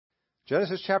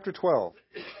Genesis chapter 12.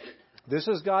 This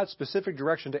is God's specific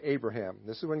direction to Abraham.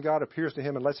 This is when God appears to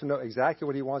him and lets him know exactly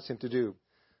what he wants him to do.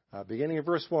 Beginning in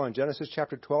verse 1, Genesis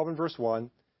chapter 12 and verse 1.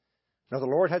 Now the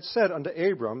Lord had said unto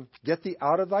Abram, Get thee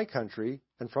out of thy country,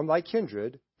 and from thy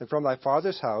kindred, and from thy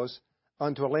father's house,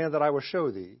 unto a land that I will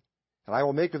show thee. And I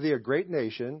will make of thee a great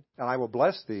nation, and I will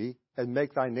bless thee, and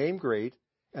make thy name great,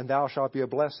 and thou shalt be a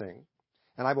blessing.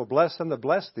 And I will bless them that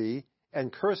bless thee,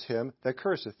 and curse him that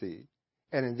curseth thee.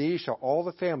 And in thee shall all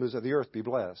the families of the earth be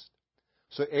blessed.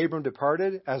 So Abram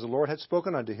departed, as the Lord had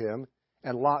spoken unto him,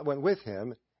 and Lot went with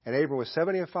him, and Abram was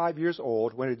 75 years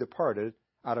old when he departed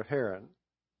out of Haran.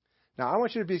 Now I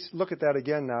want you to look at that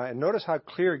again now, and notice how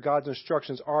clear God's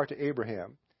instructions are to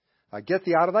Abraham. Get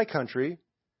thee out of thy country,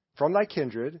 from thy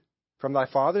kindred, from thy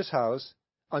father's house,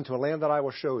 unto a land that I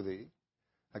will show thee.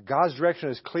 God's direction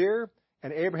is clear,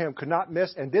 and Abraham could not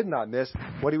miss and did not miss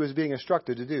what he was being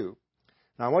instructed to do.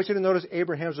 Now, I want you to notice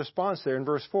Abraham's response there in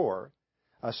verse 4.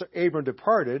 So Abram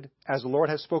departed as the Lord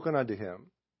had spoken unto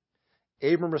him.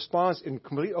 Abram responds in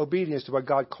complete obedience to what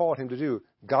God called him to do.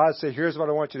 God said, here's what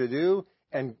I want you to do,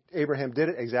 and Abraham did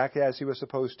it exactly as he was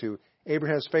supposed to.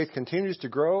 Abraham's faith continues to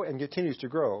grow and continues to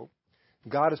grow.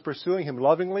 God is pursuing him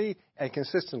lovingly and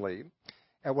consistently.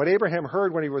 And what Abraham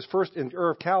heard when he was first in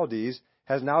Ur of Chaldees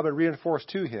has now been reinforced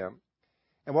to him.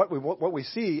 And what we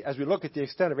see as we look at the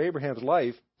extent of Abraham's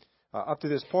life up to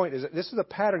this point is that this is a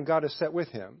pattern God has set with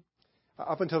him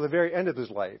up until the very end of his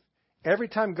life. Every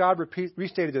time God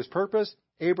restated his purpose,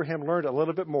 Abraham learned a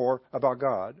little bit more about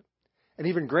God. And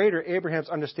even greater, Abraham's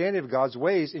understanding of God's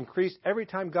ways increased every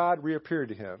time God reappeared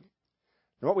to him.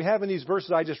 And what we have in these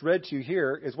verses I just read to you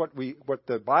here is what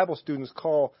the Bible students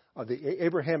call the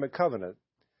Abrahamic covenant.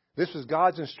 This was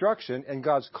God's instruction and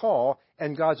God's call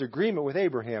and God's agreement with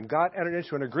Abraham. God entered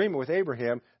into an agreement with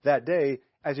Abraham that day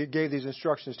as he gave these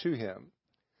instructions to him.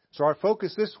 So our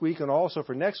focus this week and also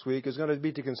for next week is going to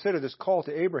be to consider this call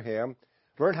to Abraham,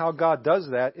 learn how God does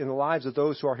that in the lives of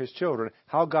those who are his children,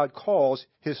 how God calls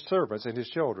his servants and his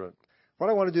children. What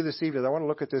I want to do this evening is I want to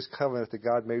look at this covenant that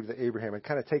God made with Abraham and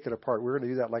kind of take it apart. We're going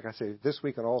to do that, like I say, this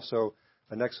week and also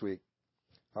next week.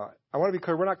 I want to be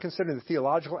clear, we're not considering the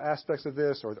theological aspects of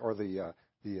this or the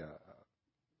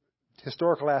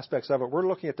historical aspects of it. We're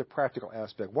looking at the practical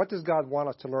aspect. What does God want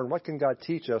us to learn? What can God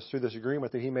teach us through this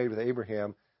agreement that he made with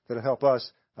Abraham that will help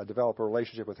us develop a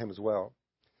relationship with him as well?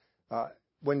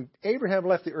 When Abraham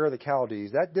left the Ur of the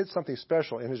Chaldees, that did something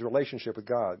special in his relationship with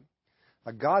God.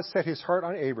 God set his heart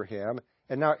on Abraham,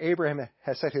 and now Abraham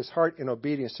has set his heart in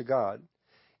obedience to God.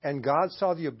 And God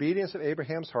saw the obedience of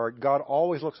Abraham's heart. God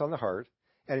always looks on the heart.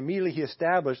 And immediately he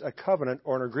established a covenant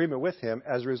or an agreement with him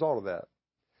as a result of that.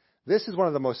 This is one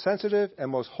of the most sensitive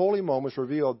and most holy moments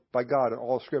revealed by God in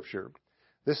all of Scripture.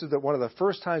 This is one of the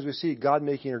first times we see God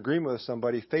making an agreement with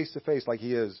somebody face to face like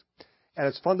he is. And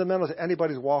it's fundamental to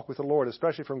anybody's walk with the Lord,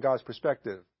 especially from God's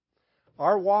perspective.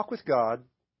 Our walk with God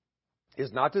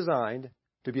is not designed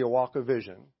to be a walk of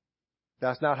vision.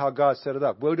 That's not how God set it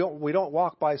up. We don't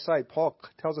walk by sight. Paul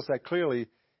tells us that clearly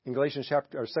in 2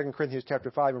 Corinthians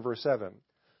chapter 5 and verse 7.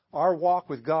 Our walk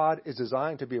with God is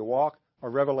designed to be a walk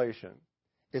of revelation.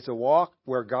 It's a walk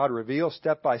where God reveals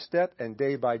step by step and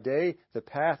day by day the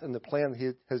path and the plan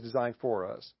he has designed for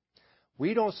us.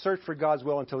 We don't search for God's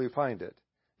will until we find it.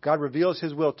 God reveals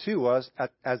his will to us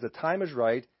as the time is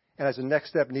right and as the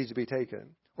next step needs to be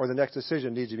taken or the next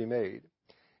decision needs to be made.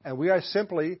 And we are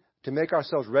simply to make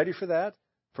ourselves ready for that,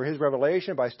 for his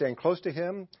revelation, by staying close to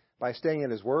him, by staying in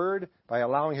his word, by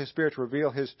allowing his Spirit to reveal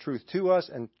his truth to us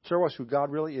and show us who God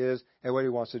really is and what he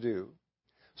wants to do.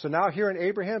 So now here in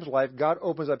Abraham's life, God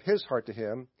opens up his heart to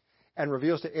him and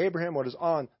reveals to Abraham what is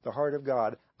on the heart of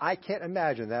God. I can't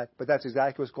imagine that, but that's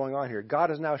exactly what's going on here.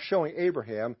 God is now showing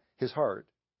Abraham his heart.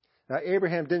 Now,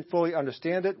 Abraham didn't fully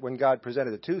understand it when God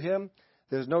presented it to him.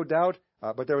 There's no doubt,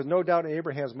 but there was no doubt in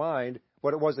Abraham's mind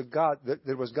what it was that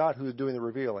it was God who was doing the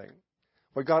revealing.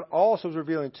 What God also was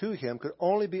revealing to him could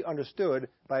only be understood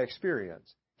by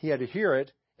experience. He had to hear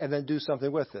it and then do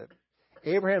something with it.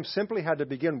 Abraham simply had to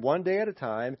begin one day at a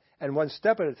time and one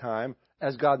step at a time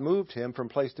as God moved him from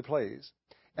place to place.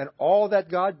 And all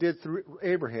that God did through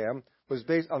Abraham was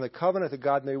based on the covenant that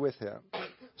God made with him.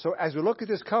 So as we look at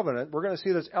this covenant, we're going to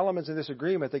see there's elements in this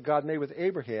agreement that God made with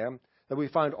Abraham that we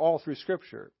find all through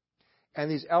Scripture. And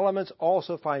these elements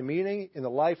also find meaning in the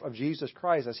life of Jesus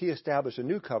Christ as he established a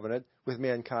new covenant with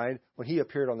mankind when he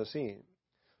appeared on the scene.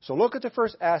 So look at the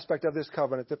first aspect of this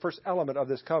covenant, the first element of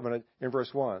this covenant in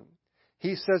verse 1.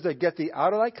 He says that get thee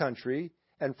out of thy country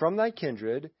and from thy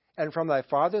kindred and from thy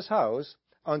father's house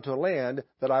unto a land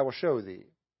that I will show thee.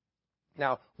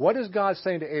 Now, what is God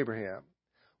saying to Abraham?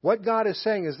 What God is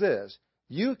saying is this: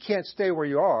 you can't stay where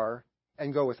you are.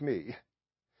 and go with me.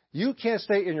 You can't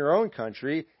stay in your own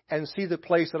country and see the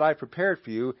place that I prepared for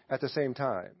you at the same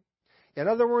time. In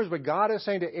other words, what God is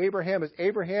saying to Abraham is,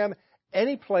 Abraham,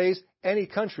 any place, any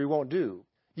country won't do.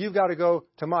 You've got to go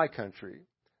to my country.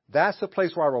 That's the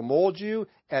place where I will mold you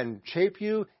and shape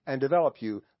you and develop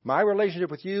you. My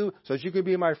relationship with you, so that you can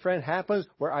be my friend, happens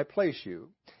where I place you.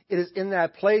 It is in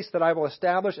that place that I will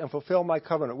establish and fulfill my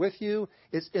covenant with you.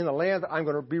 It's in the land that I'm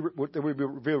going to be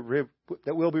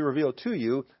that will be revealed to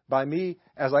you by me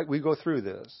as we go through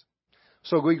this.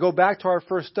 So we go back to our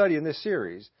first study in this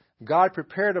series. God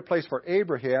prepared a place for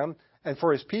Abraham and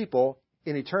for his people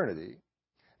in eternity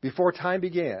before time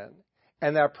began.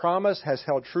 And that promise has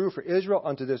held true for Israel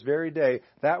unto this very day.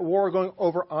 That war going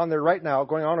on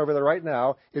over there right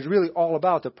now, is really all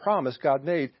about the promise God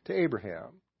made to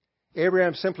Abraham.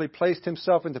 Abraham simply placed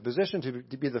himself in the position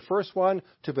to be the first one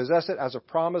to possess it as a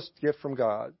promised gift from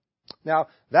God. Now,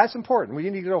 that's important. We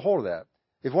need to get a hold of that.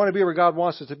 If we want to be where God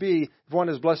wants us to be, if we want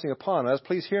His blessing upon us,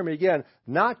 please hear me again.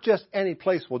 Not just any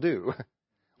place will do.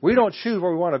 We don't choose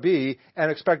where we want to be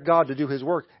and expect God to do His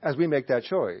work as we make that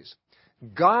choice.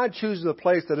 God chooses the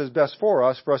place that is best for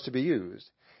us to be used.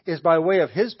 It's by way of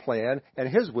His plan and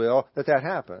His will that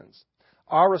happens.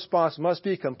 Our response must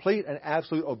be complete and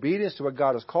absolute obedience to what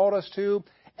God has called us to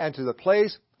and to the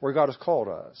place where God has called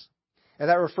us. And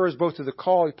that refers both to the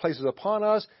call He places upon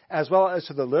us as well as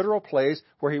to the literal place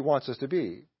where He wants us to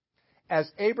be. As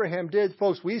Abraham did,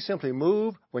 folks, we simply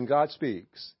move when God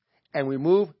speaks. And we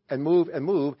move and move and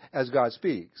move as God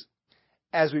speaks.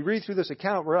 As we read through this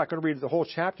account, we're not going to read the whole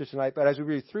chapter tonight, but as we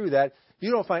read through that,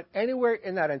 you don't find anywhere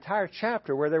in that entire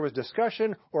chapter where there was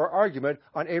discussion or argument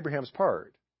on Abraham's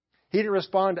part. He didn't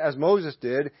respond as Moses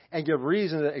did and give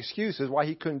reasons and excuses why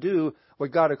he couldn't do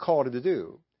what God had called him to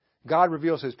do. God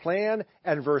reveals His plan,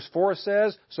 and verse 4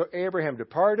 says, So Abraham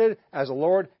departed as the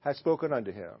Lord had spoken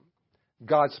unto him.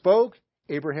 God spoke,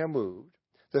 Abraham moved.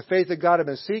 The faith that God had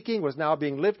been seeking was now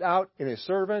being lived out in His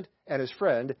servant and His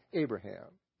friend, Abraham.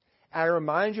 And I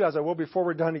remind you, as I will before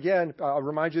we're done again, I'll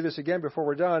remind you this again before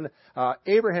we're done,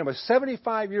 Abraham was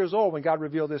 75 years old when God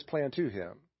revealed this plan to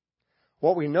him.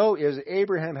 What we know is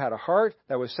Abraham had a heart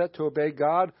that was set to obey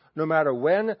God no matter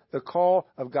when the call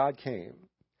of God came.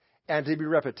 And to be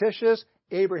repetitious,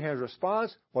 Abraham's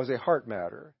response was a heart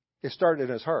matter. It started in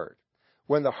his heart.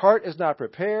 When the heart is not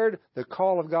prepared, the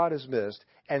call of God is missed,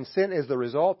 and sin is the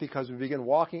result because we begin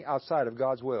walking outside of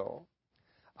God's will.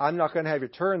 I'm not going to have you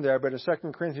turn there, but in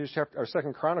 2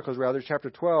 Chronicles chapter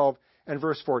 12 and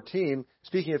verse 14,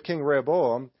 speaking of King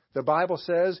Rehoboam, the Bible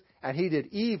says, And he did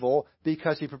evil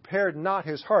because he prepared not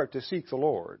his heart to seek the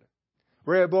Lord.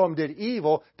 Rehoboam did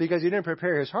evil because he didn't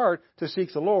prepare his heart to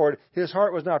seek the Lord. His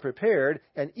heart was not prepared,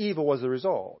 and evil was the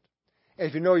result. And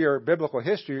if you know your biblical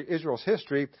history, Israel's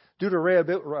history, due to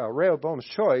Rehoboam's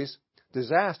choice,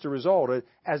 disaster resulted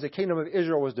as the kingdom of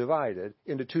Israel was divided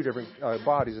into two different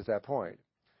bodies at that point.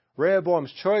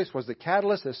 Rehoboam's choice was the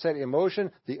catalyst that set in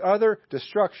motion the utter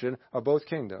destruction of both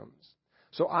kingdoms.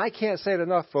 So I can't say it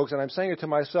enough, folks, and I'm saying it to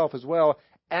myself as well.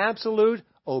 Absolute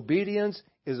obedience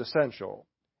is essential.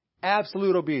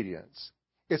 Absolute obedience.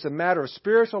 It's a matter of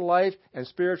spiritual life and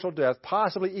spiritual death,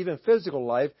 possibly even physical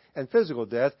life and physical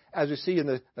death, as we see in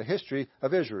the history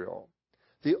of Israel.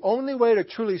 The only way to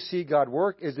truly see God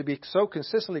work is to be so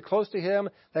consistently close to Him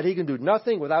that He can do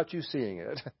nothing without you seeing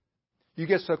it. You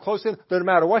get so close to Him that no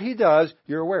matter what He does,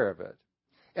 you're aware of it.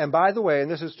 And by the way, and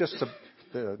this is just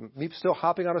me still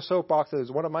hopping on a soapbox that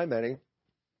is one of my many,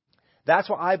 that's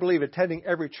why I believe attending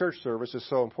every church service is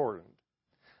so important.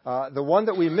 The one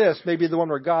that we miss may be the one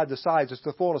where God decides it's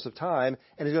the fullness of time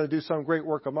and He's going to do some great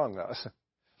work among us.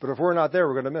 But if we're not there,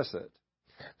 we're going to miss it.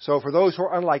 So for those who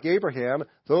are unlike Abraham,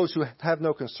 those who have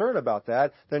no concern about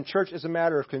that, then church is a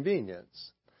matter of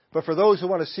convenience. But for those who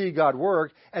want to see God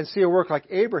work and see a work like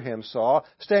Abraham saw,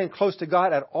 staying close to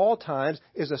God at all times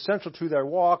is essential to their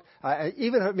walk,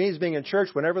 even if it means being in church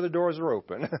whenever the doors are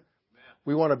open.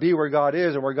 We want to be where God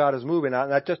is and where God is moving at,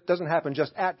 and that just doesn't happen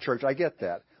just at church. I get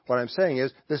that. What I'm saying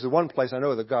is, this is one place I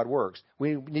know that God works.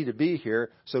 We need to be here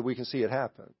so we can see it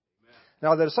happen. Amen.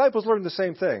 Now, the disciples learned the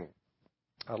same thing.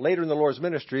 Later in the Lord's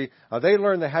ministry, they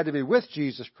learned they had to be with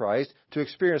Jesus Christ to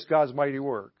experience God's mighty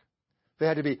work. They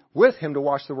had to be with Him to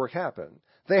watch the work happen.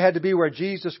 They had to be where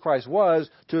Jesus Christ was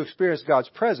to experience God's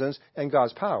presence and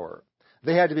God's power.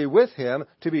 They had to be with Him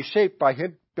to be shaped by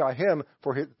Him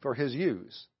for His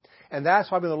use. And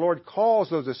that's why when the Lord calls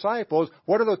those disciples,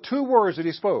 what are the two words that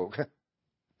He spoke?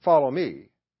 Follow me.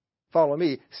 Follow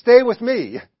me. Stay with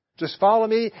me. Just follow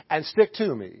me and stick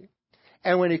to me.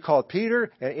 And when He called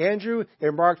Peter and Andrew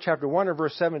in Mark chapter 1 and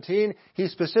verse 17, He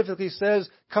specifically says,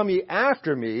 Come ye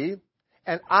after me,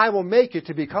 and I will make you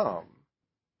to become.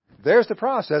 There's the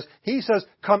process. He says,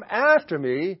 come after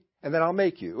me, and then I'll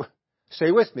make you.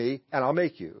 Stay with me, and I'll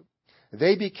make you.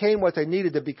 They became what they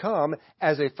needed to become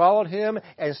as they followed him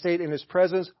and stayed in his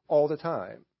presence all the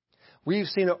time. We've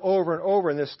seen it over and over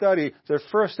in this study. The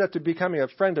first step to becoming a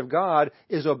friend of God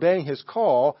is obeying his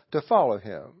call to follow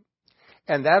him.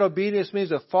 And that obedience means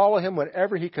to follow him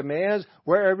whenever he commands,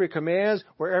 wherever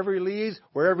he leads,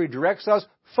 wherever he directs us.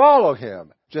 Follow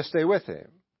him. Just stay with him.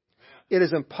 It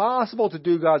is impossible to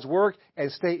do God's work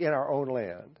and stay in our own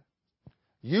land.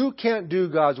 You can't do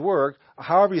God's work,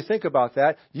 however you think about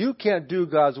that. You can't do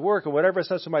God's work in whatever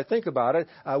sense you might think about it.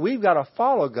 We've got to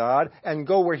follow God and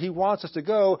go where he wants us to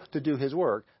go to do his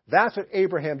work. That's what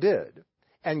Abraham did.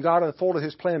 And God unfolded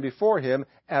his plan before him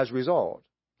as a result.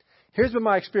 Here's been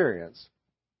my experience.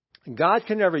 God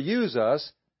can never use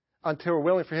us until we're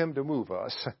willing for him to move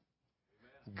us.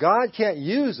 God can't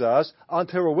use us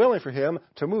until we're willing for him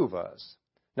to move us.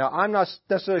 Now, I'm not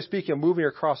necessarily speaking of moving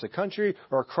across the country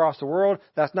or across the world.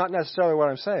 That's not necessarily what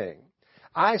I'm saying.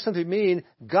 I simply mean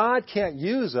God can't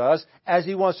use us as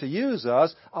he wants to use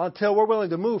us until we're willing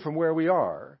to move from where we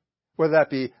are. Whether that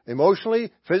be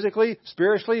emotionally, physically,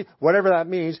 spiritually, whatever that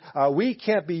means, we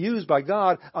can't be used by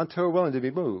God until we're willing to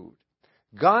be moved.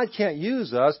 God can't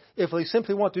use us if we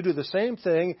simply want to do the same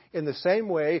thing in the same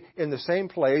way, in the same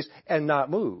place, and not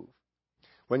move.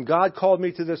 When God called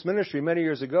me to this ministry many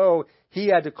years ago, he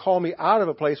had to call me out of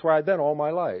a place where I'd been all my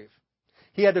life.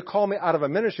 He had to call me out of a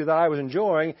ministry that I was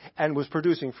enjoying and was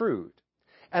producing fruit.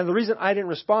 And the reason I didn't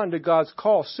respond to God's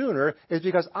call sooner is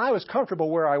because I was comfortable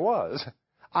where I was.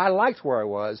 I liked where I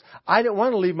was. I didn't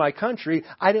want to leave my country.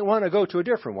 I didn't want to go to a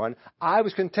different one. I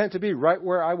was content to be right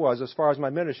where I was as far as my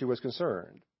ministry was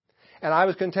concerned. And I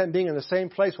was content being in the same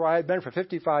place where I had been for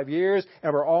 55 years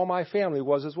and where all my family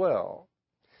was as well.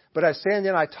 But as Sandy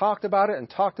and I talked about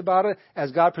it,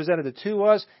 as God presented it to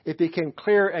us, it became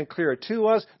clearer and clearer to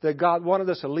us that God wanted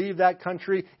us to leave that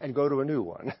country and go to a new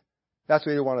one. That's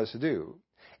what he wanted us to do.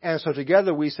 And so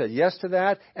together we said yes to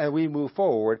that, and we moved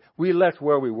forward. We left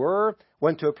where we were,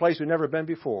 went to a place we'd never been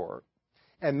before.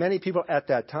 And many people at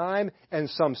that time, and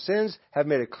some since, have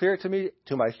made it clear to me,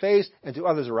 to my face, and to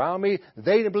others around me,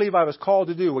 they didn't believe I was called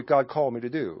to do what God called me to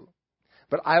do.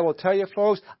 But I will tell you,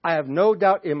 folks, I have no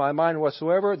doubt in my mind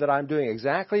whatsoever that I'm doing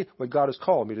exactly what God has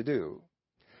called me to do.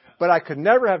 But I could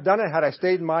never have done it had I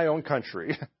stayed in my own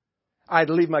country. I'd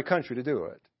leave my country to do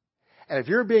it. And if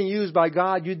you're being used by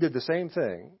God, you did the same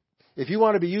thing. If you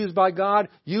want to be used by God,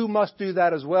 you must do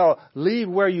that as well. Leave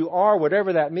where you are,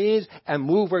 whatever that means, and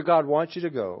move where God wants you to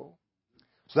go.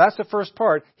 So that's the first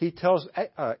part. He tells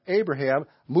Abraham,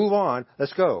 move on,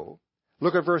 let's go.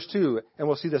 Look at verse 2, and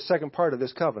we'll see the second part of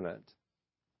this covenant.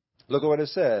 Look at what it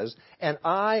says. And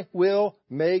I will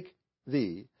make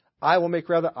thee. I will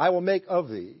make of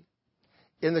thee.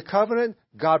 In the covenant,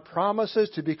 God promises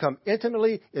to become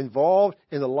intimately involved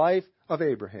in the life of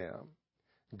Abraham.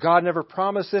 God never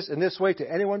promised this in this way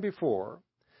to anyone before.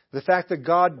 The fact that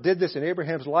God did this in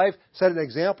Abraham's life set an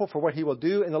example for what he will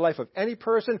do in the life of any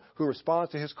person who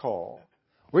responds to his call.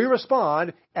 We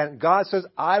respond, and God says,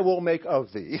 I will make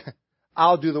of thee.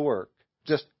 I'll do the work.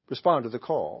 Just respond to the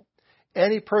call.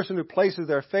 Any person who places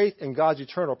their faith in God's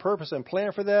eternal purpose and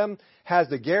plan for them has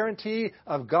the guarantee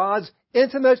of God's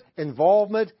intimate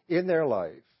involvement in their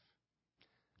life.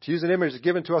 To use an image that's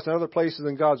given to us in other places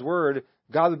in God's Word,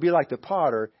 God would be like the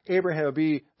potter, Abraham would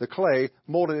be the clay,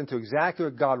 molded into exactly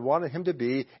what God wanted him to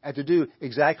be and to do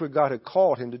exactly what God had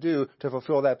called him to do to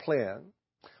fulfill that plan.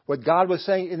 What God was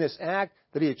saying in this act,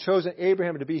 that he had chosen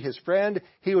Abraham to be his friend,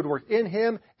 he would work in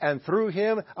him and through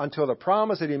him until the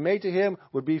promise that he made to him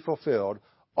would be fulfilled.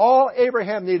 All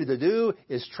Abraham needed to do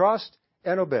is trust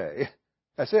and obey.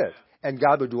 That's it. And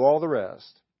God would do all the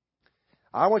rest.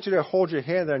 I want you to hold your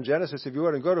hand there in Genesis, if you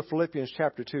would, and go to Philippians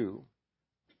chapter 2.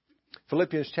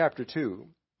 Philippians chapter 2.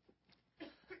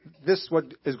 This,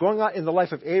 what is going on in the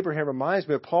life of Abraham, reminds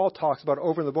me of Paul talks about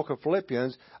over in the book of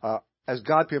Philippians, as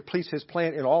God completes his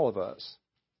plan in all of us.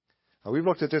 Now, we've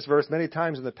looked at this verse many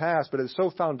times in the past, but it's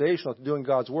so foundational to doing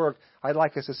God's work, I'd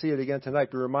like us to see it again tonight,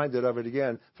 be reminded of it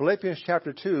again. Philippians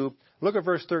chapter 2, look at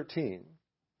verse 13.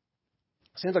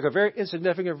 Seems like a very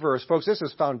insignificant verse. Folks, this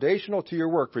is foundational to your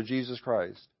work for Jesus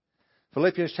Christ.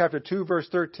 Philippians chapter 2, verse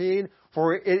 13,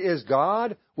 for it is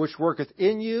God which worketh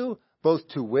in you both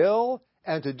to will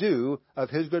and to do of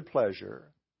his good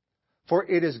pleasure. For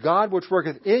it is God which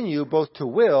worketh in you both to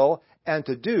will and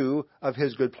to do of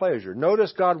his good pleasure.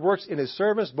 Notice God works in his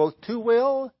servants both to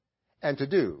will and to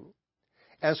do.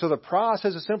 And so the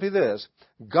process is simply this.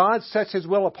 God sets his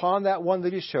will upon that one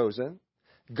that he's chosen.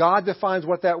 God defines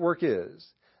what that work is.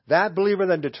 That believer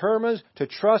then determines to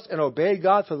trust and obey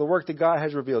God for the work that God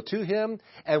has revealed to him.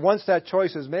 And once that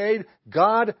choice is made,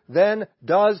 God then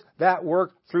does that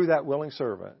work through that willing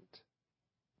servant.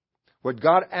 What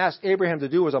God asked Abraham to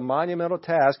do was a monumental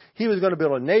task. He was going to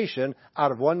build a nation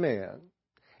out of one man.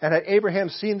 And had Abraham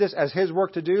seen this as his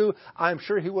work to do, I'm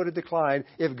sure he would have declined.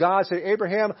 If God said,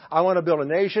 Abraham, I want to build a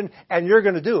nation, and you're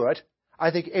going to do it, I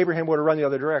think Abraham would have run the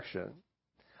other direction.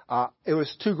 It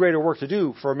was too great a work to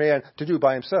do for a man to do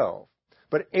by himself.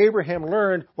 But Abraham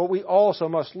learned what we also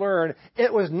must learn.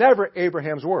 It was never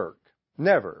Abraham's work.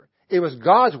 Never. It was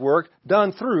God's work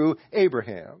done through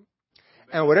Abraham.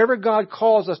 And whatever God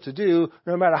calls us to do,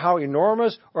 no matter how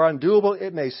enormous or undoable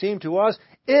it may seem to us,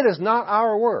 it is not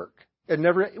our work. It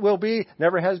never will be,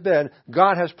 never has been.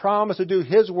 God has promised to do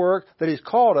His work that He's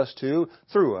called us to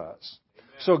through us. Amen.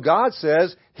 So God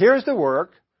says, here's the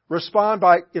work. Respond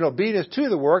by obedience to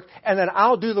the work, and then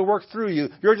I'll do the work through you.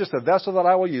 You're just a vessel that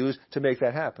I will use to make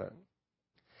that happen.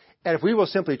 And if we will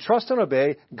simply trust and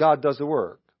obey, God does the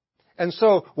work. And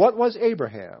so, what was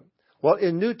Abraham? Well,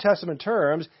 in New Testament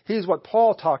terms, he's what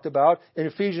Paul talked about in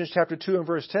Ephesians chapter 2 and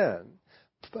verse 10.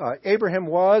 Abraham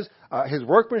was his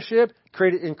workmanship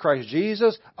created in Christ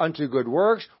Jesus unto good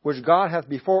works, which God hath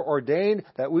before ordained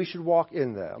that we should walk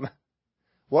in them.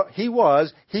 What he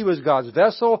was God's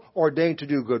vessel ordained to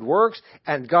do good works,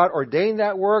 and God ordained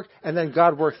that work, and then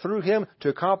God worked through him to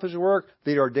accomplish the work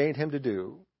that He ordained him to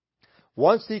do.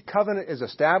 Once the covenant is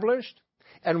established,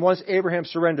 and once Abraham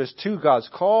surrenders to God's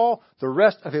call, the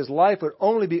rest of his life would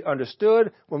only be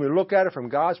understood when we look at it from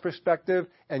God's perspective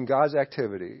and God's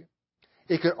activity.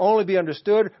 It could only be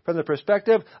understood from the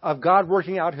perspective of God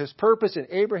working out His purpose in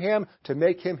Abraham to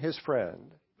make him His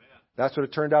friend. That's what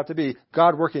it turned out to be,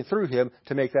 God working through him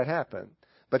to make that happen.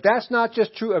 But that's not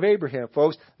just true of Abraham,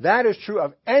 folks. That is true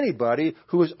of anybody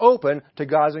who is open to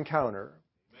God's encounter.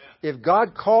 When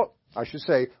God calls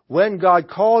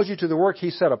you to the work He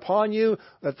set upon you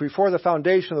before the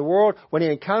foundation of the world, when He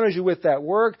encounters you with that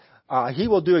work, He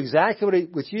will do exactly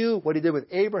what He did with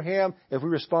Abraham if we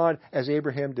respond as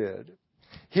Abraham did.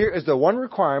 Here is the one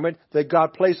requirement that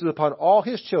God places upon all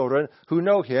His children who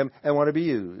know Him and want to be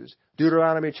used.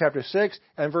 Deuteronomy chapter 6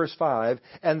 and verse 5,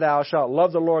 and thou shalt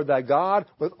love the Lord thy God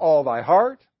with all thy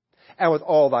heart, and with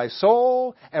all thy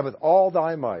soul, and with all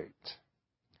thy might.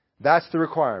 That's the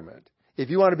requirement. If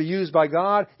you want to be used by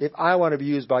God, if I want to be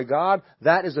used by God,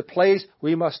 that is the place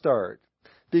we must start.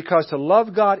 Because to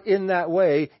love God in that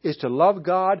way is to love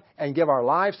God and give our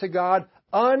lives to God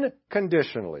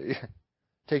unconditionally.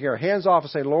 Taking our hands off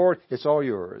and saying, Lord, it's all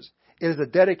yours. It is the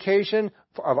dedication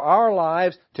of our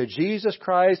lives to Jesus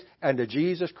Christ and to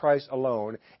Jesus Christ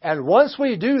alone. And once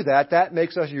we do that, that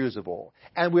makes us usable.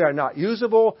 And we are not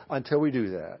usable until we do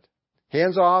that.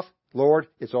 Hands off, Lord,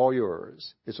 it's all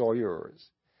yours. It's all yours.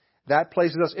 That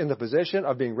places us in the position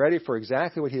of being ready for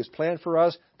exactly what He has planned for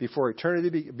us before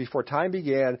time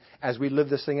began, as we live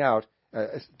this thing out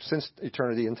since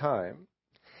eternity and time.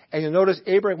 And you'll notice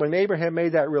when Abraham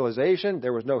made that realization,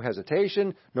 there was no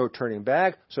hesitation, no turning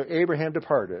back, so Abraham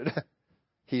departed.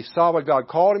 He saw what God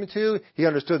called him to, he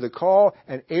understood the call,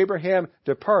 and Abraham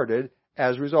departed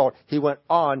as a result. He went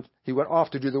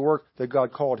off to do the work that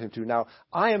God called him to. Now,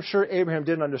 I am sure Abraham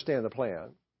didn't understand the plan.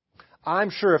 I'm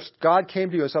sure if God came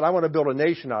to you and said, I want to build a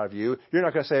nation out of you, you're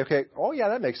not going to say, okay, oh yeah,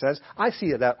 that makes sense. I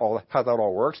see how that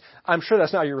all works. I'm sure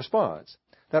that's not your response.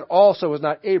 That also was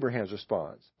not Abraham's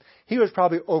response. He was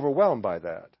probably overwhelmed by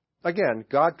that. Again,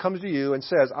 God comes to you and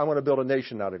says, I want to build a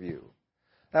nation out of you.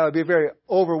 That would be a very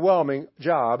overwhelming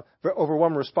job, very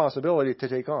overwhelming responsibility to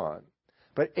take on.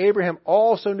 But Abraham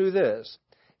also knew this.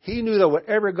 He knew that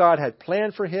whatever God had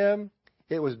planned for him,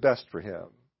 it was best for him.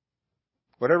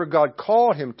 Whatever God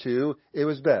called him to, it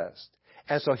was best.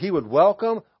 And so he would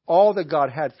welcome all that God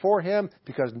had for him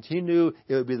because he knew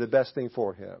it would be the best thing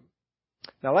for him.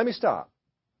 Now let me stop.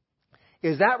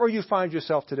 Is that where you find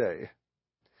yourself today?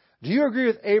 Do you agree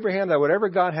with Abraham that whatever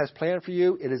God has planned for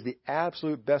you, it is the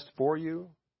absolute best for you?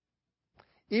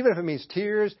 Even if it means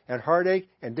tears and heartache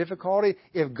and difficulty,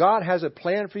 if God has a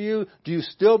plan for you, do you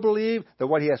still believe that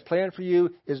what He has planned for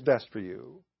you is best for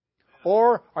you?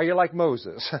 Or are you like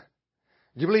Moses?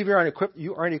 Do you believe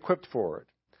you aren't equipped for it?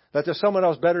 That there's someone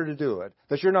else better to do it?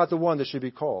 That you're not the one that should be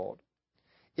called?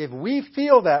 If we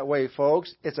feel that way,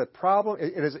 folks, it's a problem.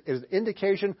 It is an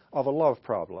indication of a love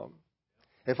problem.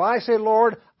 If I say,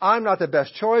 Lord, I'm not the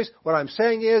best choice, what I'm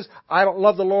saying is, I don't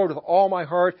love the Lord with all my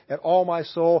heart and all my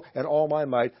soul and all my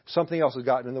might. Something else has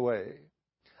gotten in the way.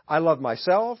 I love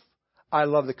myself. I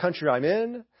love the country I'm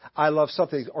in. I love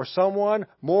something or someone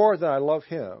more than I love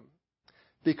Him.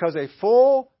 Because a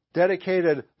full,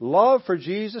 dedicated love for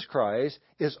Jesus Christ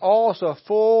is also a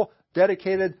full,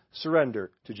 dedicated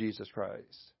surrender to Jesus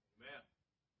Christ.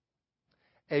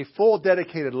 Amen. A full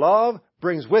dedicated love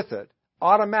brings with it,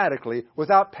 automatically,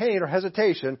 without pain or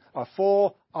hesitation, a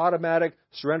full automatic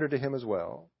surrender to Him as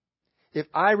well. If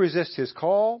I resist His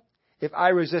call, if I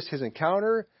resist His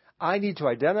encounter, I need to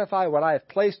identify what I have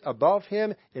placed above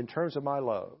Him in terms of my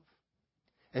love.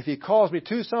 If He calls me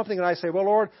to something and I say, well,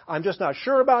 Lord, I'm just not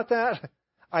sure about that,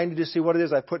 I need to see what it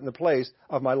is I've put in the place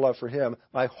of my love for Him,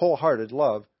 my wholehearted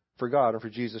love for God and for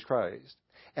Jesus Christ.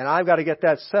 And I've got to get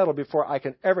that settled before I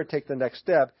can ever take the next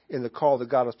step in the call that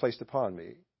God has placed upon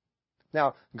me.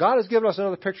 Now, God has given us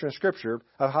another picture in Scripture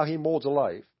of how He molds a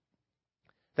life.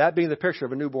 That being the picture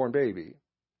of a newborn baby.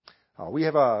 We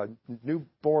have a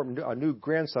new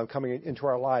grandson coming into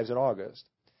our lives in August.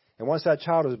 And once that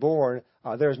child is born,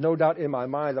 there's no doubt in my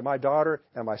mind that my daughter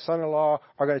and my son-in-law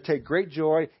are going to take great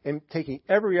joy in taking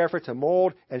every effort to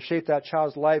mold and shape that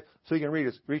child's life so he can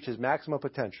reach his maximum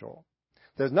potential.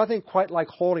 There's nothing quite like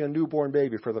holding a newborn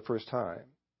baby for the first time.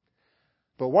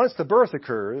 But once the birth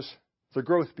occurs, the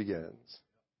growth begins.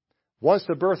 Once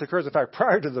the birth occurs, in fact,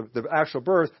 prior to the actual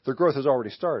birth, the growth has already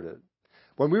started.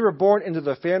 When we were born into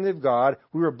the family of God,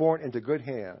 we were born into good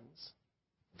hands.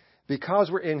 Because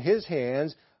we're in His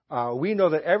hands, we know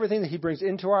that everything that He brings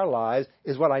into our lives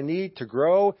is what I need to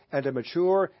grow and to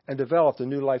mature and develop the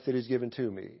new life that He's given to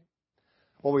me.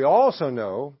 What we also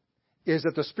know is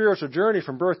that the spiritual journey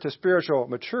from birth to spiritual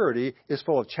maturity is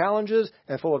full of challenges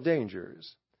and full of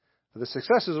dangers. The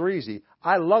successes are easy.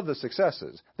 I love the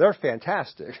successes. They're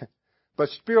fantastic. But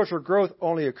spiritual growth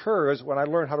only occurs when I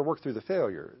learn how to work through the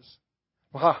failures.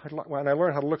 When I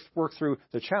learn how to work through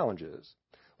the challenges.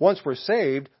 Once we're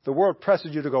saved, the world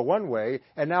presses you to go one way,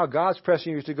 and now God's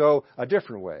pressing you to go a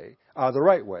different way, the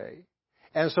right way.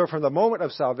 And so from the moment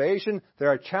of salvation, there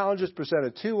are challenges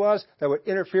presented to us that would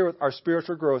interfere with our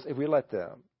spiritual growth if we let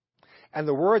them. And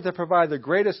the words that provide the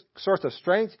greatest source of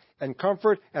strength and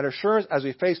comfort and assurance as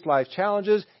we face life's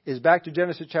challenges is back to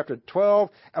Genesis chapter 12,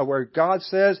 where God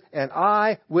says, "And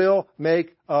I will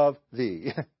make of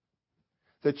thee."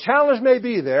 The challenge may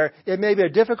be there. It may be a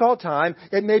difficult time.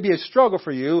 It may be a struggle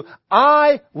for you.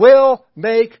 I will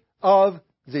make of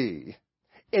thee.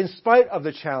 In spite of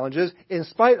the challenges, in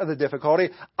spite of the difficulty,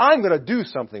 I'm going to do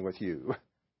something with you.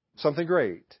 Something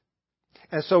great.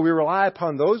 And so we rely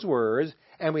upon those words,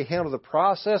 and we handle the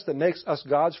process that makes us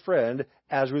God's friend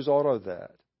as a result of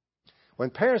that.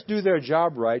 When parents do their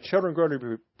job right, children grow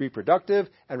to be productive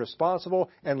and responsible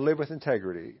and live with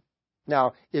integrity.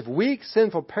 Now, if weak,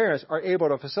 sinful parents are able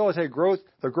to facilitate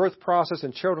the growth process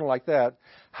in children like that,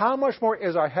 how much more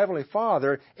is our Heavenly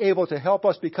Father able to help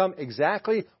us become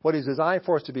exactly what He's designed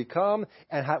for us to become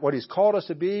and what He's called us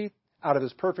to be out of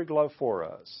His perfect love for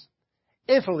us?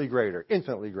 Infinitely greater,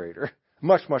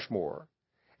 much, much more.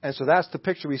 And so that's the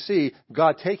picture we see,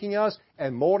 God taking us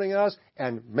and molding us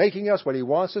and making us what He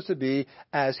wants us to be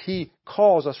as He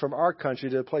calls us from our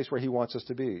country to the place where He wants us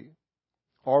to be.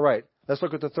 All right, let's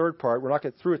look at the third part. We're not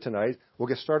getting through it tonight. We'll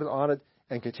get started on it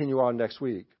and continue on next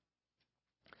week.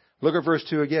 Look at verse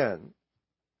 2 again.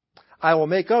 I will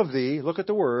make of thee, look at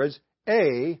the words,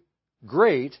 a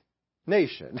great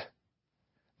nation.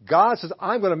 God says,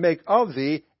 I'm going to make of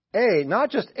thee not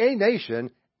just a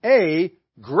nation, a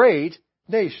great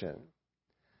nation.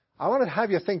 I want to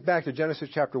have you think back to Genesis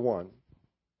chapter 1.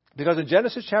 Because in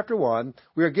Genesis chapter 1,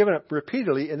 we are given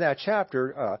repeatedly in that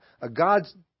chapter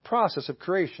God's process of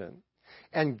creation.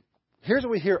 And here's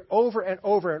what we hear over and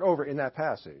over and over in that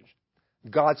passage.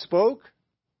 God spoke,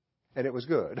 and it was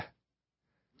good.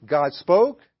 God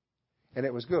spoke, and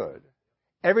it was good.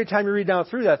 Every time you read down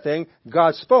through that thing,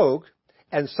 God spoke,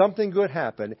 and something good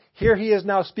happened. Here He is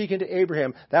now speaking to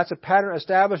Abraham. That's a pattern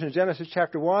established in Genesis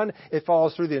chapter 1. It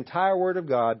follows through the entire Word of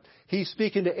God. He's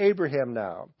speaking to Abraham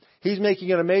now. He's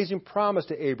making an amazing promise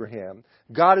to Abraham.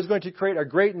 God is going to create a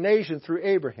great nation through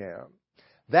Abraham.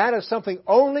 That is something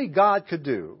only God could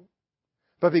do.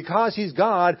 But because He's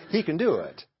God, He can do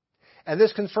it. And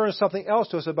this confirms something else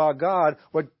to us about God,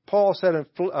 what Paul said in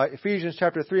Ephesians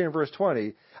chapter 3 and verse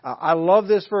 20. I love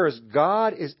this verse.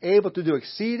 God is able to do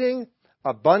exceeding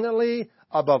abundantly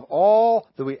above all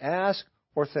that we ask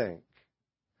or think.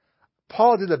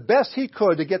 Paul did the best he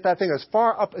could to get that thing as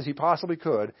far up as he possibly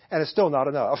could, and it's still not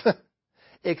enough.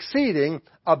 Exceeding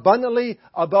abundantly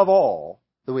above all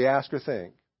that we ask or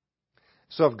think.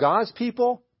 So if God's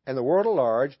people and the world at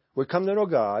large would come to know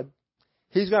God,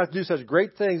 He's going to do such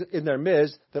great things in their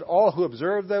midst that all who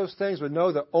observe those things would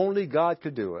know that only God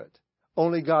could do it.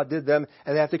 Only God did them,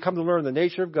 and they have to come to learn the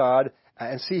nature of God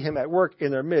and see Him at work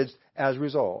in their midst as a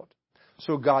result.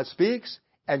 So God speaks,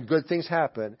 and good things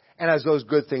happen. And as those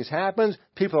good things happen,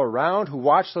 people around who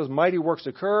watch those mighty works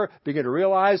occur begin to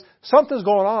realize something's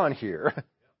going on here.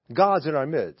 God's in our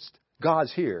midst.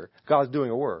 God's here. God's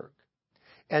doing a work.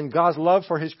 And God's love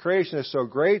for His creation is so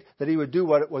great that He would do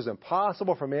what it was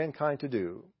impossible for mankind to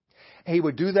do. And He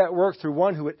would do that work through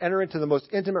one who would enter into the most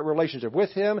intimate relationship with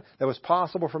Him that was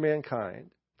possible for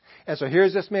mankind. And so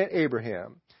here's this man,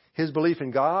 Abraham. His belief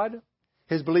in God,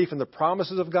 his belief in the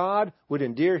promises of God would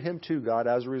endear him to God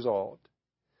as a result.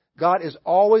 God is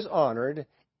always honored,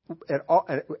 and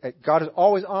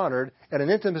an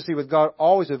intimacy with God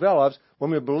always develops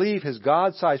when we believe His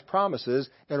God-sized promises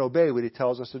and obey what He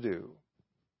tells us to do.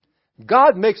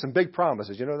 God makes some big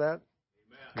promises, you know that?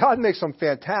 Amen. God makes some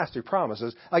fantastic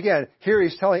promises. Again, here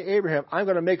He's telling Abraham, I'm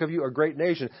going to make of you a great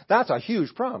nation. That's a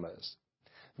huge promise.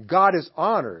 God is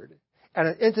honored, and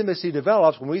an intimacy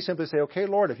develops when we simply say, okay,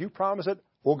 Lord, if you promise it,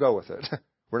 we'll go with it.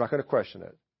 We're not going to question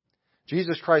it.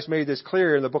 Jesus Christ made this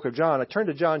clear in the book of John. Turn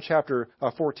to John chapter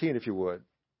 14, if you would.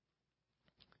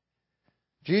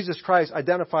 Jesus Christ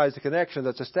identifies the connection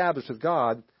that's established with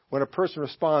God when a person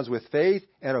responds with faith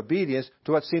and obedience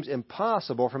to what seems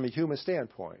impossible from a human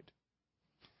standpoint.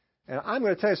 And I'm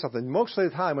going to tell you something. Most of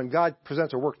the time when God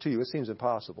presents a work to you, it seems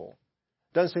impossible.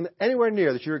 It doesn't seem anywhere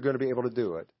near that you're going to be able to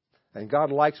do it. And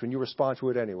God likes when you respond to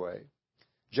it anyway.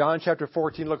 John chapter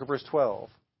 14, look at verse 12.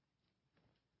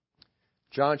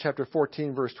 John chapter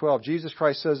 14, verse 12. Jesus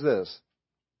Christ says this,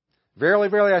 Verily,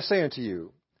 verily, I say unto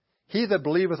you, he that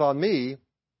believeth on me,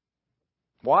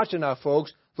 watch it now,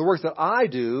 folks, the works that I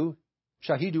do,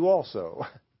 shall he do also.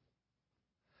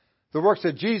 The works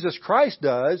that Jesus Christ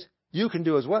does, you can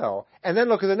do as well. And then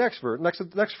look at the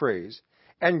next phrase.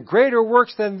 And greater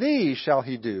works than these shall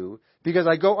he do, because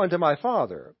I go unto my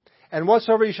Father. And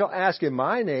whatsoever ye shall ask in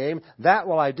my name, that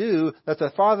will I do, that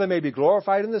the Father may be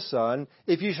glorified in the Son.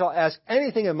 If ye shall ask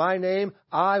anything in my name,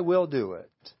 I will do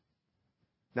it.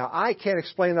 Now, I can't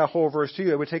explain that whole verse to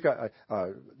you. It would take a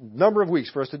number of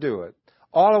weeks for us to do it.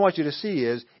 All I want you to see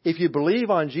is, if you believe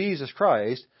on Jesus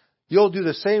Christ, you'll do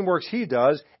the same works He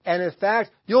does, and in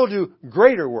fact, you'll do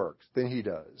greater works than He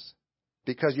does.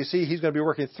 Because you see, He's going to be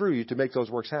working through you to make those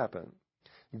works happen.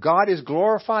 God is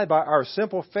glorified by our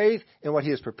simple faith in what He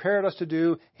has prepared us to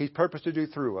do, He's purposed to do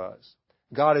through us.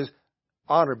 God is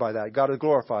honored by that. God is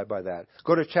glorified by that.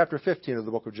 Go to chapter 15 of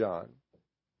the book of John.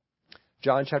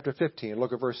 John chapter 15,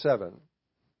 look at verse 7.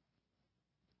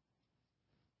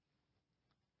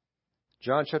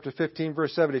 John chapter 15,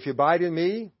 verse 7. If you abide in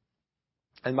me,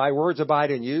 and my words abide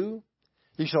in you,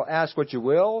 you shall ask what you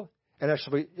will, and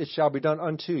it shall be done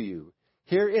unto you.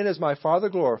 Herein is my Father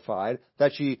glorified,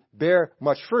 that ye bear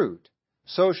much fruit.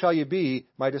 So shall ye be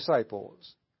my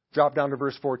disciples. Drop down to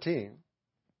verse 14.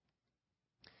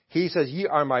 He says, Ye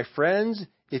are my friends,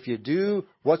 if you do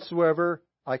whatsoever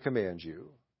I command you.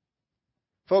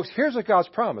 Folks, here's what God's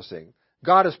promising.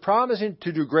 God is promising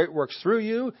to do great works through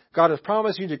you. God is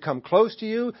promising to come close to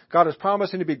you. God is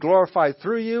promising to be glorified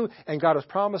through you. And God is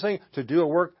promising to do a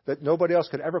work that nobody else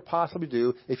could ever possibly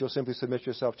do if you'll simply submit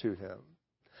yourself to Him.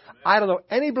 I don't know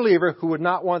any believer who would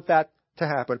not want that to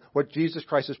happen, what Jesus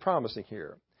Christ is promising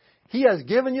here. He has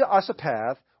given us a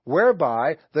path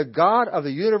whereby the God of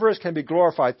the universe can be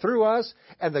glorified through us,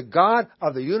 and the God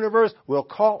of the universe will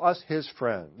call us His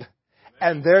friend.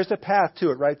 And there's the path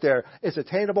to it right there. It's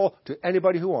attainable to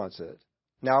anybody who wants it.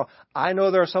 Now, I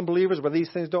know there are some believers where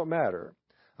these things don't matter.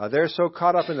 They're so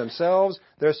caught up in themselves,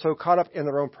 they're so caught up in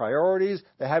their own priorities,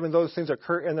 that having those things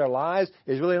occur in their lives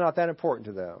is really not that important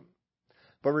to them.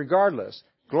 But regardless,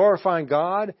 glorifying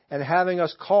God and having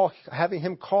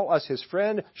Him call us His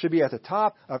friend should be at the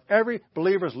top of every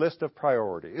believer's list of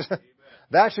priorities.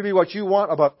 That should be what you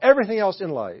want above everything else in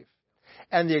life.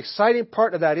 And the exciting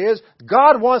part of that is,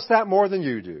 God wants that more than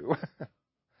you do.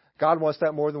 God wants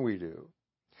that more than we do.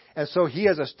 And so He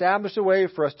has established a way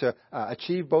for us to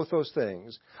achieve both those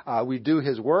things. We do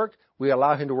His work, we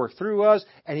allow Him to work through us,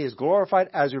 and He is glorified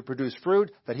as we produce fruit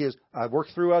that He has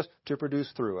worked through us to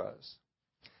produce through us.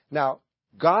 Now,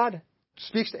 God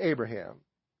speaks to Abraham,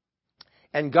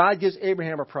 and God gives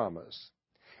Abraham a promise.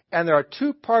 And there are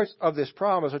two parts of this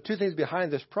promise, or two things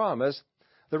behind this promise,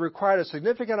 that required a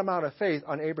significant amount of faith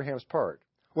on Abraham's part.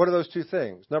 What are those two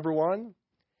things? Number one,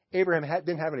 Abraham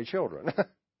didn't have any children.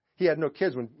 He had no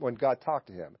kids when God talked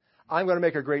to him. I'm going to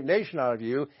make a great nation out of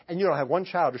you, and you don't have one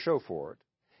child to show for it.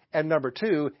 And number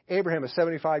two, Abraham is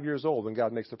 75 years old when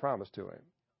God makes the promise to him.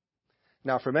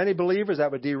 Now, for many believers,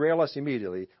 that would derail us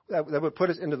immediately. That would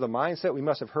put us into the mindset we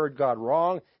must have heard God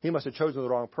wrong. He must have chosen the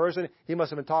wrong person. He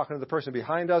must have been talking to the person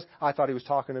behind us. I thought He was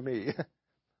talking to me.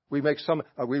 We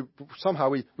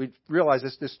realize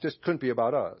this just couldn't be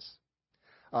about us.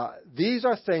 These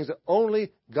are things that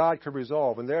only God could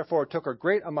resolve, and therefore it took a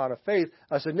great amount of faith,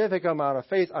 a significant amount of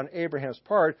faith on Abraham's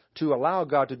part to allow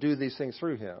God to do these things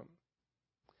through him.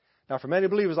 Now, for many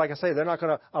believers, like I say, they're not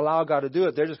going to allow God to do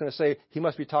it. They're just going to say, he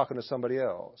must be talking to somebody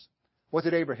else. What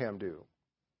did Abraham do?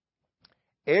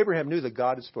 Abraham knew that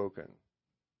God had spoken.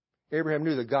 Abraham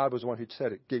knew that God was the one who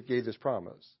said it, gave this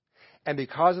promise. And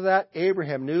because of that,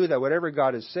 Abraham knew that whatever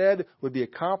God had said would be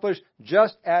accomplished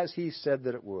just as he said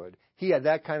that it would. He had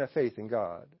that kind of faith in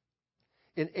God.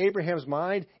 In Abraham's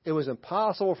mind, it was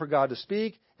impossible for God to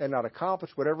speak and not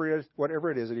accomplish whatever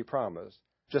it is that he promised,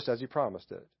 just as he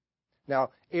promised it.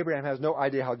 Now, Abraham has no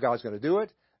idea how God's going to do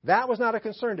it. That was not a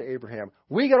concern to Abraham.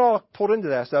 We get all pulled into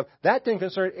that stuff. That didn't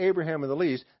concern Abraham in the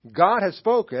least. God had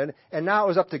spoken, and now it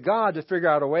was up to God to figure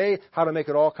out a way how to make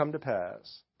it all come to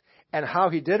pass. And how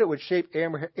he did it would shape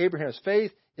Abraham's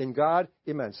faith in God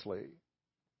immensely.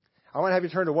 I want to have you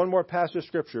turn to one more passage of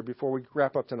Scripture before we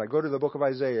wrap up tonight. Go to the book of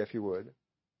Isaiah, if you would.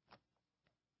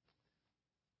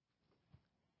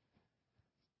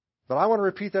 But I want to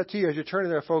repeat that to you as you're turning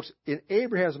there, folks. In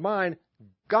Abraham's mind,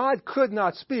 God could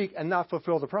not speak and not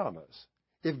fulfill the promise.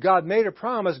 If God made a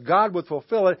promise, God would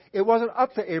fulfill it. It wasn't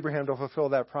up to Abraham to fulfill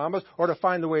that promise or to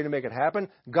find a way to make it happen.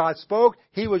 God spoke.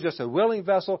 He was just a willing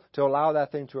vessel to allow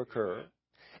that thing to occur.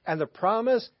 And the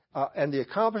promise and the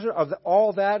accomplishment of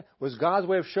all that was God's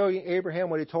way of showing Abraham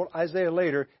what he told Isaiah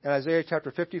later in Isaiah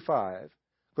chapter 55.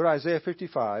 Go to Isaiah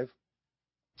 55.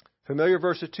 Familiar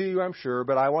verses to you, I'm sure,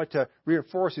 but I want to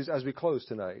reinforce these as we close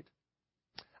tonight.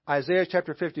 Isaiah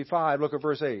chapter 55, look at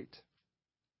verse 8.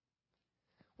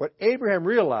 What Abraham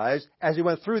realized as he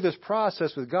went through this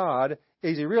process with God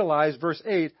is he realized, verse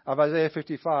 8 of Isaiah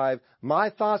 55,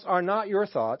 my thoughts are not your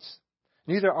thoughts,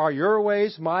 neither are your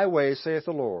ways my ways, saith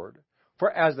the Lord.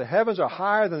 For as the heavens are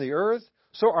higher than the earth,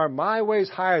 so are my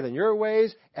ways higher than your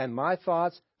ways, and my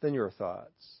thoughts than your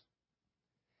thoughts.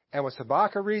 And what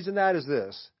Habakkuk reads in that is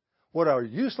this: what a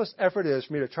useless effort it is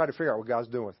for me to try to figure out what God's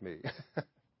doing with me.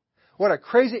 What a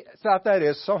crazy thought that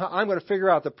is. Somehow I'm going to figure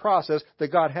out the process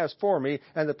that God has for me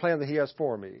and the plan that he has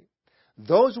for me.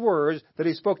 Those words that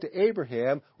he spoke to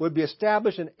Abraham would be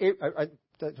established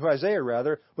to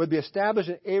Isaiah would be established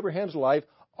in Abraham's life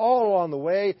all along the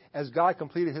way as God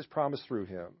completed his promise through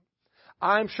him.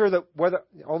 I'm sure that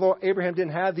although Abraham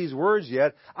didn't have these words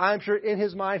yet, I'm sure in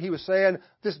his mind he was saying,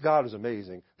 this God is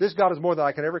amazing. This God is more than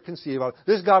I can ever conceive of.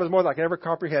 This God is more than I can ever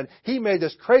comprehend. He made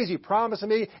this crazy promise to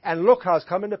me, and look how it's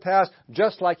coming to pass,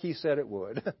 just like he said it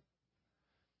would.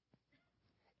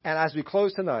 And as we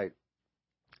close tonight,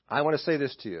 I want to say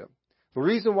this to you. The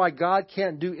reason why God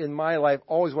can't do in my life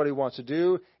always what he wants to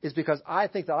do is because I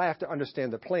think that I have to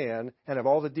understand the plan and have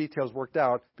all the details worked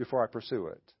out before I pursue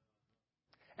it.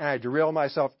 And I derail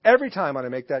myself every time when I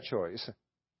make that choice.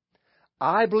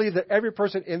 I believe that every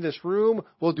person in this room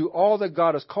will do all that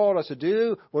God has called us to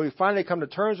do when we finally come to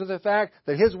terms with the fact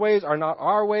that his ways are not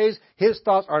our ways, his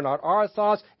thoughts are not our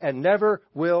thoughts, and never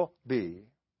will be. Amen.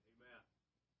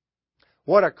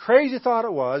 What a crazy thought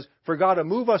it was for God to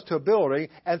move us to a building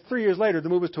and 3 years later to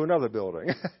move us to another building.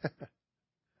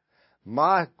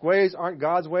 My ways aren't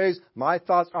God's ways. My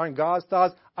thoughts aren't God's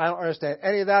thoughts. I don't understand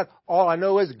any of that. All I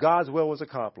know is God's will was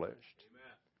accomplished.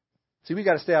 Amen. See, we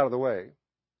got to stay out of the way.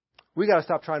 We got to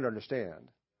stop trying to understand.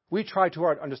 We try too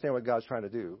hard to understand what God's trying to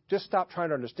do. Just stop trying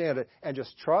to understand it and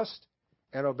just trust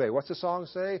and obey. What's the song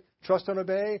say? Trust and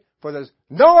obey, for there's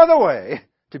no other way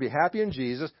to be happy in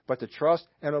Jesus but to trust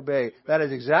and obey. That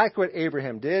is exactly what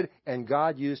Abraham did, and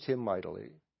God used him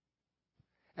mightily.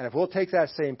 And if we'll take that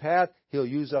same path, he'll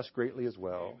use us greatly as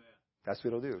well. Amen. That's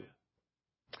what he'll do.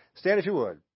 Stand if you would.